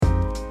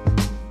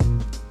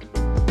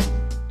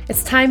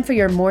It's time for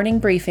your morning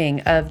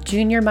briefing of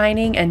junior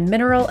mining and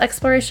mineral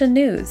exploration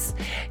news.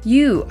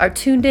 You are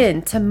tuned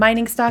in to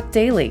Mining Stock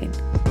Daily.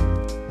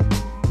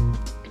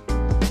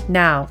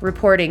 Now,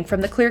 reporting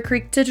from the Clear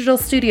Creek Digital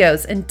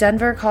Studios in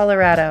Denver,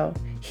 Colorado,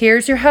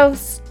 here's your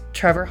host,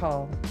 Trevor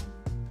Hall.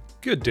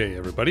 Good day,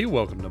 everybody.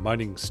 Welcome to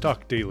Mining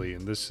Stock Daily,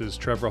 and this is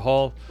Trevor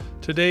Hall.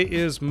 Today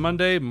is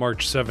Monday,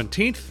 March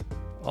 17th,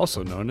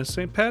 also known as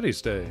St.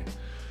 Paddy's Day.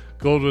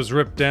 Gold was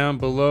ripped down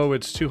below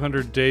its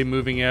 200-day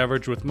moving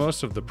average, with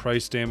most of the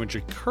price damage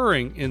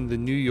occurring in the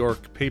New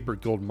York paper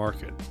gold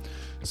market.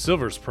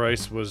 Silver's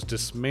price was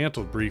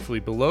dismantled briefly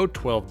below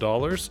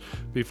 $12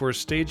 before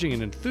staging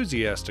an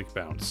enthusiastic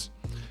bounce.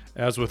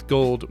 As with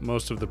gold,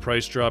 most of the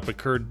price drop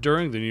occurred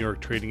during the New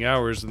York trading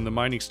hours, and the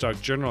Mining Stock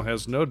Journal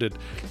has noted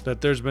that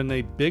there's been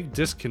a big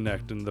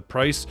disconnect in the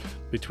price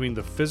between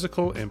the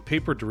physical and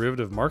paper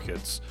derivative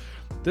markets.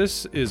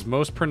 This is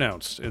most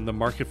pronounced in the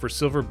market for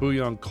silver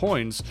bullion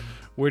coins,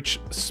 which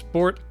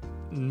sport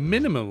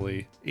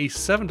minimally a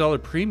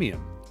 $7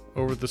 premium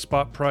over the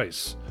spot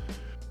price.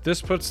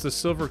 This puts the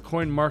silver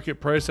coin market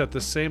price at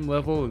the same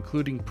level,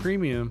 including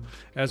premium,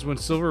 as when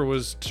silver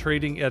was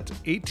trading at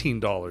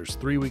 $18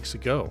 3 weeks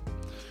ago.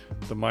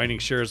 The mining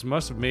shares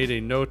must have made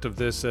a note of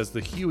this, as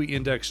the HUI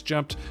index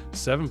jumped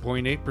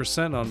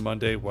 7.8% on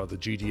Monday, while the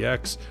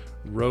GDX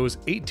rose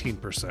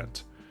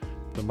 18%.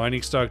 The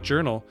Mining Stock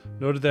Journal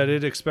noted that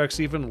it expects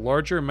even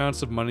larger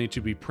amounts of money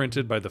to be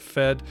printed by the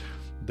Fed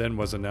than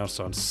was announced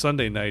on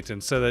Sunday night,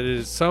 and said that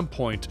at some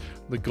point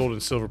the gold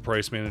and silver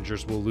price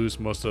managers will lose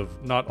most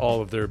of, not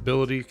all of, their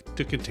ability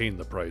to contain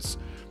the price,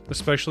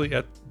 especially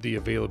as the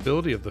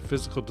availability of the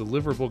physical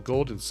deliverable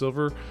gold and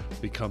silver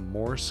become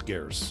more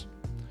scarce.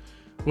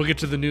 We'll get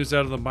to the news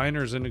out of the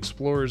miners and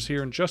explorers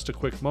here in just a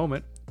quick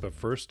moment, but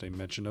first a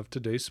mention of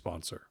today's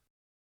sponsor.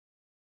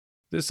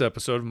 This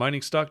episode of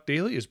Mining Stock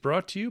Daily is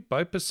brought to you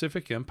by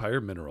Pacific Empire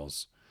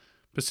Minerals.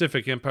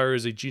 Pacific Empire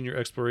is a junior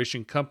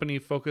exploration company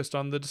focused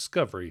on the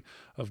discovery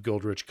of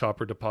gold-rich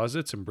copper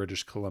deposits in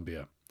British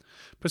Columbia.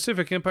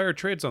 Pacific Empire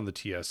trades on the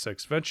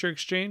TSX Venture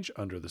Exchange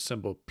under the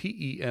symbol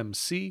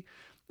PEMC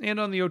and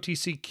on the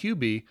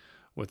OTCQB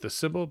with the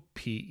symbol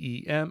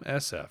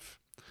PEMSF.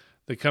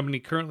 The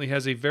company currently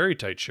has a very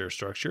tight share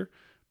structure.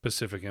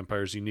 Pacific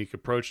Empire's unique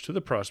approach to the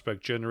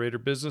prospect generator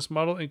business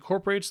model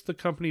incorporates the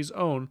company's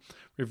own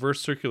reverse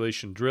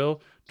circulation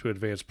drill to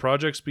advance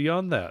projects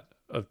beyond that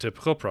of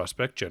typical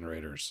prospect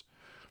generators.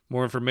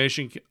 More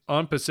information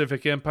on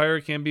Pacific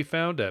Empire can be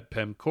found at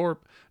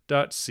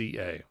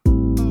pemcorp.ca.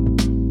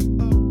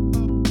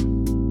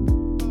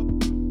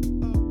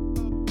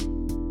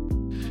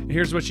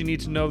 Here's what you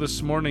need to know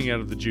this morning out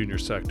of the junior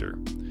sector.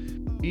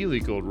 Ely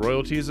Gold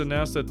Royalties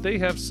announced that they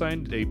have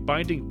signed a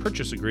binding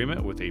purchase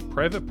agreement with a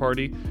private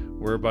party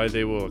whereby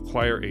they will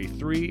acquire a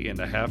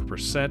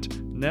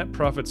 3.5% net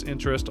profits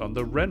interest on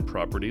the Wren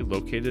property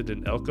located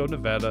in Elko,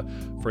 Nevada,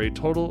 for a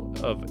total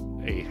of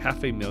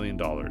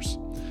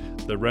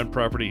 $500,000. The Wren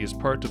property is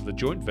part of the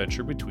joint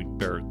venture between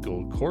Barrick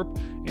Gold Corp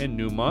and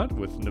Newmont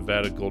with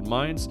Nevada Gold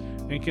Mines,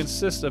 and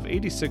consists of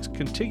 86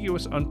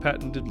 contiguous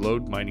unpatented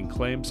lode mining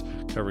claims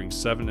covering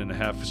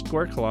 7.5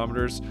 square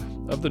kilometers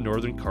of the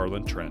northern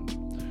Carlin Trend.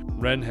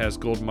 Wren has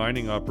gold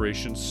mining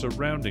operations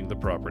surrounding the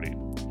property.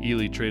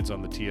 Ely trades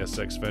on the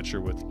TSX Venture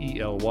with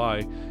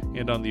ELY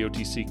and on the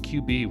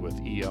OTCQB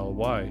with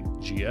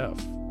ELYGF.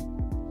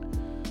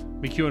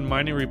 McEwen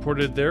Mining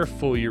reported their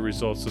full-year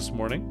results this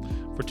morning.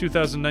 For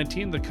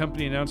 2019, the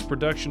company announced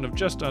production of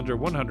just under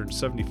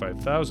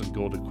 175,000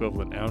 gold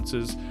equivalent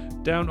ounces,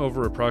 down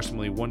over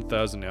approximately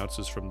 1,000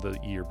 ounces from the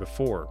year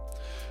before.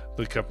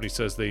 The company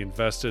says they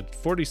invested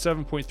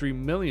 $47.3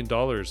 million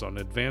on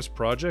advanced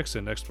projects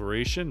and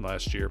exploration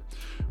last year,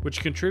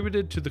 which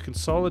contributed to the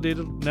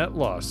consolidated net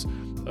loss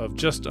of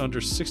just under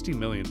 $60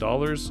 million,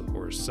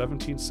 or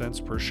 17 cents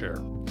per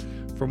share.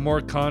 For more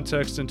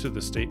context into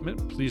the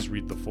statement, please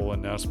read the full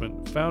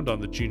announcement found on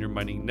the Junior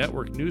Mining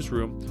Network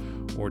newsroom,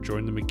 or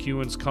join the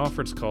McEwen's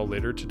conference call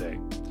later today.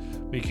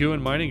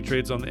 McEwen Mining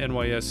trades on the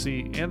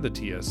NYSE and the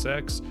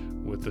TSX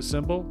with the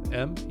symbol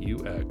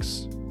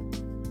MUX.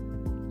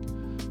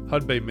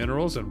 Hudbay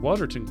Minerals and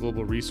Waterton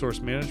Global Resource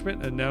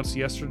Management announced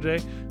yesterday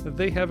that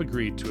they have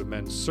agreed to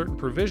amend certain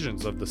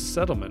provisions of the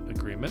settlement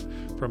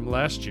agreement from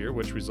last year,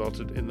 which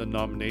resulted in the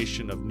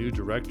nomination of new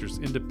directors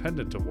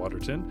independent of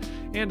Waterton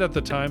and, at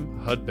the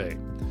time, Hudbay.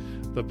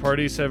 The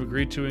parties have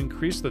agreed to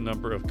increase the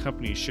number of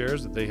company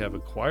shares that have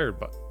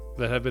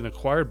been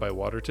acquired by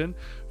Waterton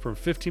from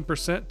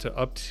 15% to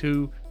up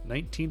to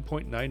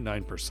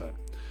 19.99%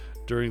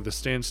 during the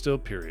standstill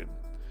period.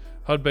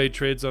 Hudbay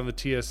trades on the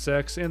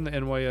TSX and the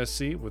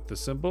NYSE with the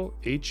symbol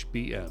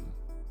HBM.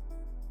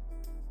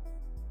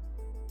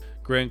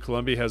 Gran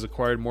Colombia has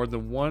acquired more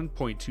than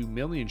 1.2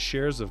 million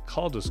shares of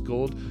Caldas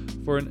Gold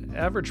for an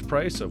average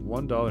price of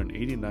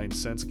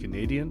 $1.89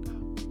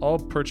 Canadian, all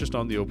purchased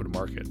on the open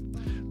market.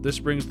 This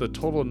brings the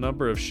total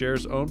number of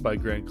shares owned by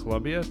Gran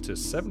Colombia to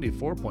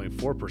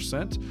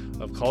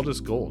 74.4% of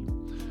Caldas Gold.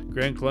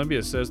 Gran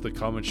Colombia says the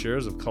common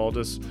shares of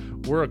Caldas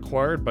were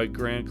acquired by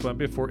Gran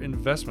Colombia for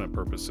investment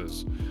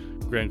purposes.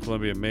 Gran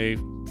Colombia may,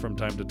 from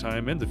time to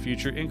time in the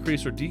future,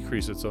 increase or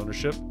decrease its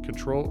ownership,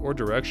 control, or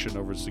direction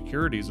over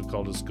securities of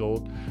Caldas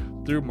Gold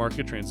through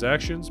market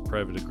transactions,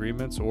 private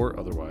agreements, or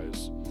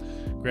otherwise.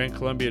 Gran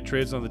Colombia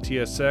trades on the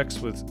TSX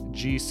with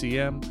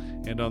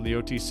GCM and on the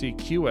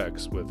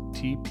OTCQX with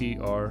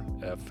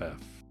TPRFF.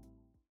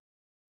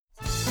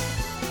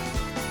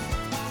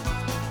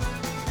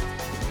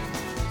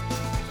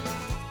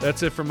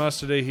 That's it from us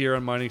today here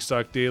on Mining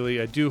Stock Daily.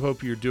 I do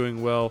hope you're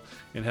doing well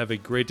and have a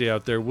great day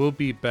out there. We'll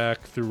be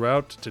back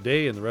throughout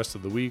today and the rest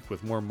of the week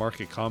with more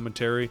market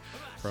commentary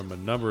from a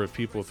number of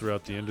people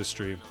throughout the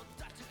industry.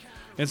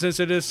 And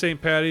since it is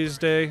St. Paddy's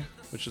Day,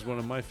 which is one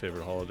of my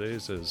favorite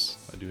holidays, as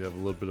I do have a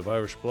little bit of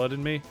Irish blood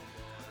in me,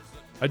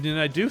 I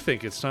do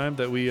think it's time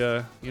that we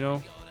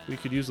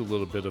could use a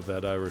little bit of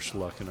that Irish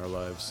luck in our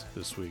lives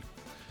this week.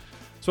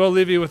 So I'll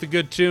leave you with a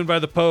good tune by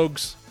the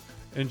Pogues.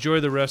 Enjoy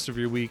the rest of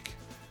your week.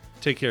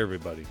 Take care,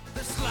 everybody.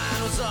 This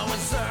line was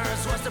always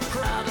ours, was the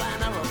proud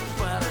line of our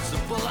fathers.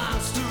 It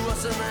belongs to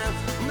us and them,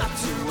 not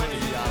to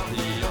any of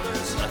the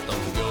others. Let them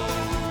go,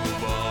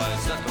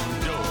 boys, let them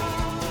go,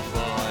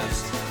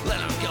 boys. Let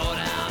them go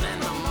down in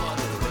the mud,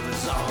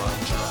 rivers all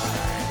dry.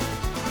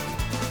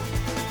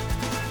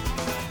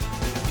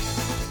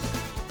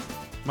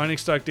 Mining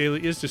Stock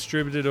Daily is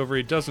distributed over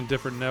a dozen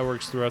different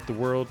networks throughout the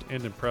world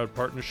and in proud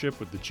partnership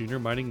with the Junior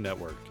Mining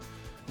Network.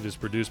 It is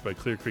produced by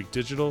Clear Creek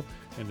Digital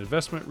and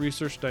Investment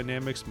Research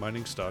Dynamics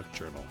Mining Stock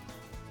Journal.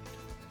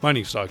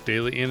 Mining Stock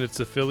Daily and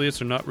its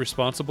affiliates are not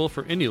responsible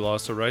for any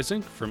loss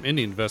arising from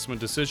any investment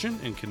decision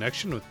in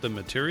connection with the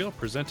material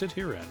presented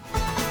herein.